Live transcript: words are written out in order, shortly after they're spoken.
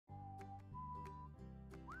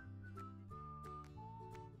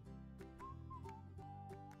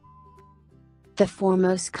The four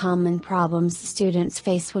most common problems students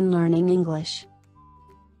face when learning English.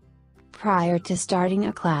 Prior to starting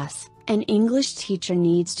a class, an English teacher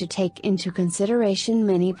needs to take into consideration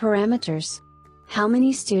many parameters. How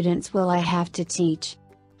many students will I have to teach?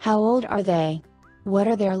 How old are they? What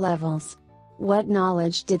are their levels? What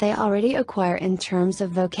knowledge did they already acquire in terms of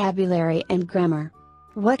vocabulary and grammar?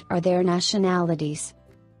 What are their nationalities?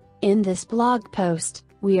 In this blog post,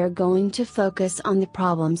 we are going to focus on the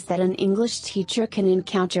problems that an English teacher can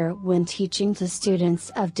encounter when teaching to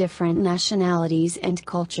students of different nationalities and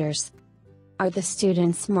cultures. Are the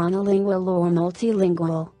students monolingual or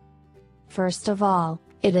multilingual? First of all,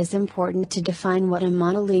 it is important to define what a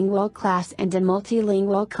monolingual class and a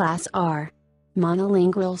multilingual class are.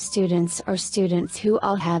 Monolingual students are students who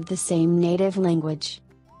all have the same native language.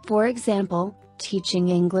 For example, teaching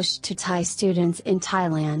English to Thai students in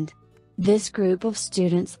Thailand. This group of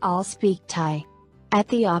students all speak Thai. At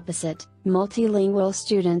the opposite, multilingual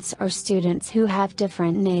students are students who have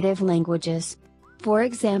different native languages. For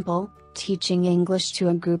example, teaching English to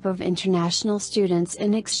a group of international students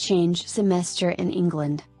in exchange semester in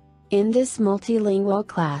England. In this multilingual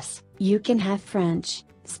class, you can have French,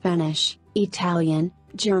 Spanish, Italian,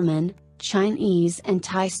 German, Chinese and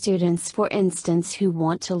Thai students for instance who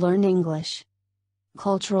want to learn English.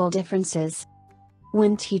 Cultural differences.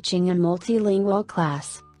 When teaching a multilingual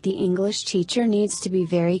class, the English teacher needs to be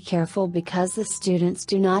very careful because the students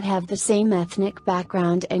do not have the same ethnic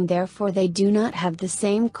background and therefore they do not have the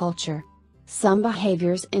same culture. Some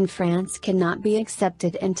behaviors in France cannot be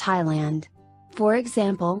accepted in Thailand. For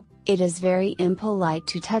example, it is very impolite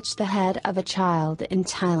to touch the head of a child in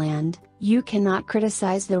Thailand. You cannot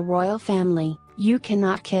criticize the royal family, you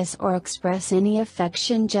cannot kiss or express any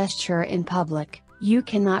affection gesture in public, you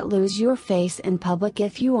cannot lose your face in public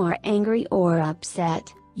if you are angry or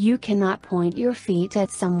upset, you cannot point your feet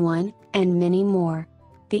at someone, and many more.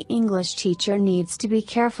 The English teacher needs to be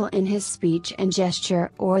careful in his speech and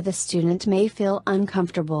gesture or the student may feel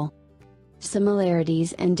uncomfortable.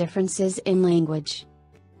 Similarities and differences in language.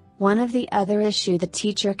 One of the other issue the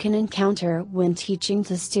teacher can encounter when teaching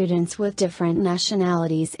to students with different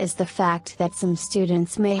nationalities is the fact that some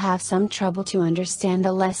students may have some trouble to understand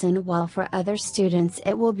a lesson while for other students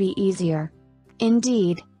it will be easier.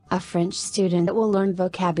 Indeed, a French student will learn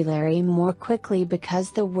vocabulary more quickly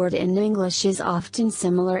because the word in English is often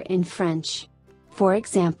similar in French. For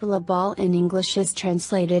example, a ball in English is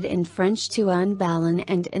translated in French to un ballon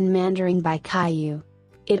and in Mandarin by caillou.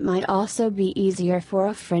 It might also be easier for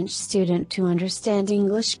a French student to understand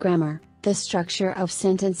English grammar, the structure of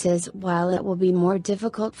sentences, while it will be more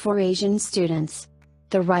difficult for Asian students.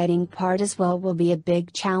 The writing part as well will be a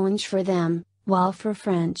big challenge for them, while for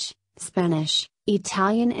French, Spanish,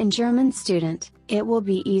 Italian and German student, it will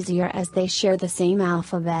be easier as they share the same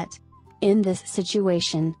alphabet. In this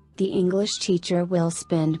situation, the English teacher will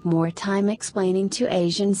spend more time explaining to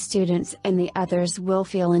Asian students and the others will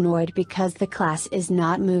feel annoyed because the class is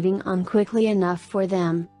not moving on quickly enough for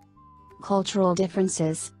them. Cultural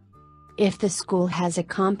differences. If the school has a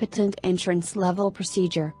competent entrance level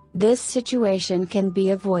procedure, this situation can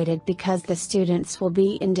be avoided because the students will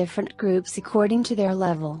be in different groups according to their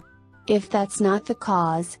level. If that's not the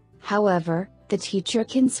cause, however, the teacher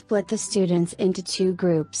can split the students into two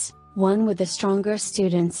groups, one with the stronger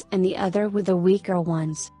students and the other with the weaker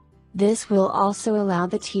ones. This will also allow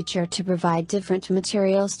the teacher to provide different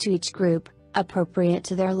materials to each group, appropriate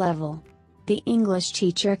to their level. The English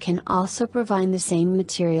teacher can also provide the same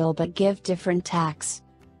material but give different tasks.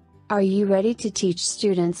 Are you ready to teach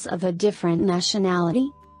students of a different nationality?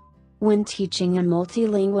 When teaching a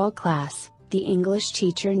multilingual class, the English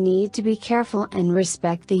teacher needs to be careful and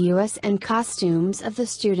respect the use and costumes of the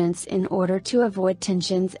students in order to avoid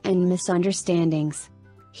tensions and misunderstandings.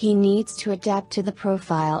 He needs to adapt to the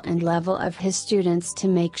profile and level of his students to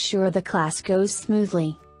make sure the class goes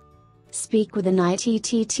smoothly. Speak with an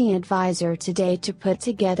ITTT advisor today to put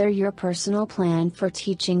together your personal plan for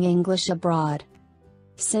teaching English abroad.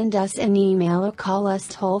 Send us an email or call us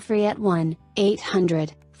toll-free at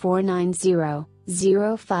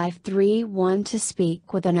 1-800-490-0531 to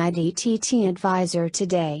speak with an ITTT advisor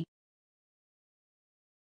today.